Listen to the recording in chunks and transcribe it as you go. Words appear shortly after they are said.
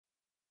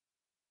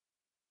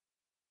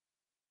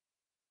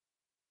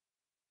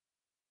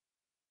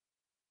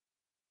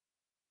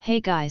Hey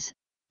guys,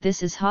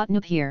 this is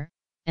HotNoob here,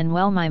 and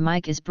well my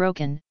mic is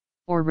broken,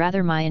 or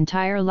rather my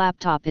entire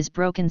laptop is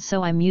broken,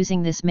 so I'm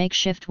using this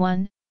makeshift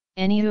one,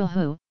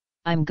 anywho.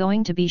 I'm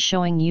going to be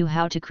showing you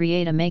how to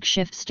create a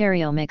makeshift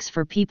stereo mix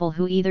for people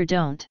who either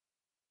don't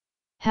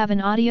have an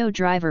audio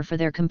driver for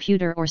their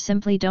computer or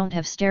simply don't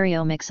have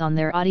stereo mix on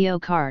their audio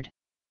card.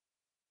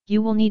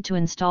 You will need to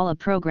install a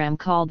program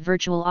called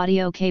Virtual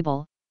Audio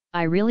Cable.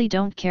 I really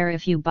don't care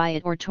if you buy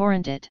it or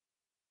torrent it.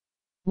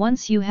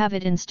 Once you have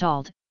it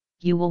installed,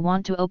 you will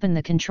want to open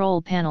the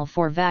control panel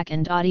for VAC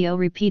and audio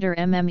Repeater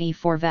M.M.E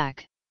for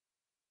VAC.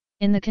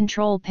 In the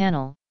control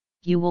panel,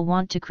 you will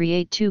want to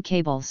create two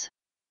cables.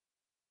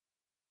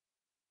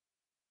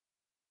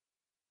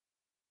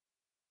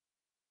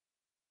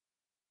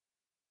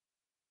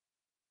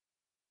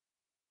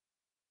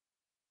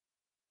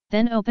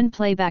 Then open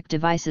playback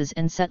devices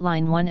and set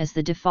line 1 as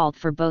the default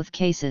for both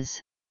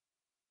cases.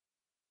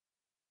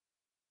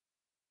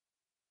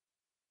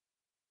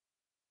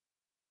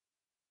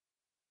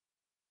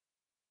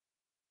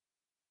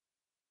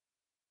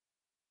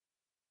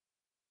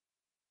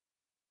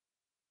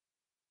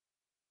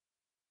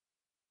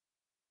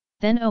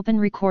 Then open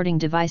recording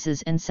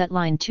devices and set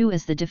line 2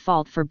 as the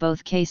default for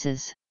both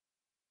cases.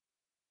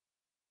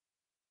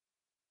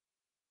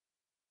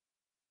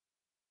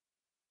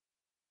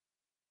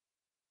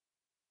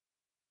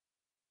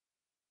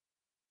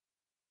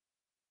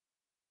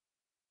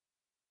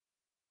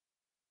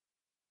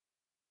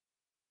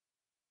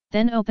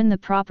 Then open the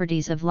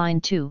properties of line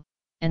 2,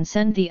 and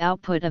send the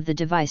output of the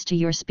device to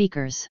your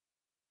speakers.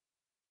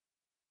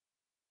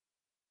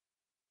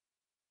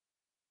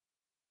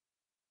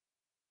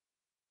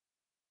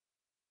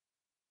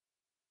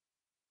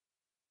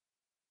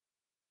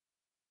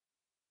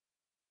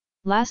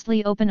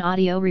 Lastly, open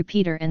audio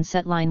repeater and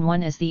set line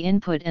 1 as the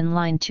input and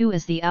line 2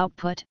 as the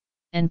output,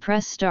 and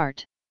press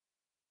start.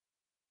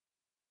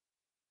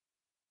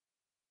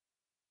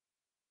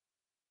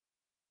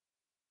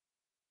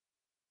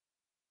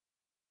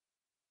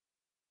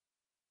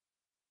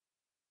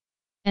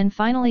 And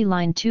finally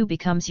line 2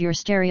 becomes your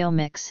stereo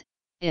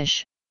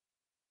mix-ish.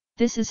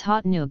 This is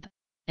HotNoob,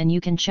 and you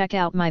can check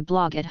out my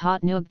blog at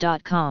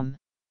hotnoob.com.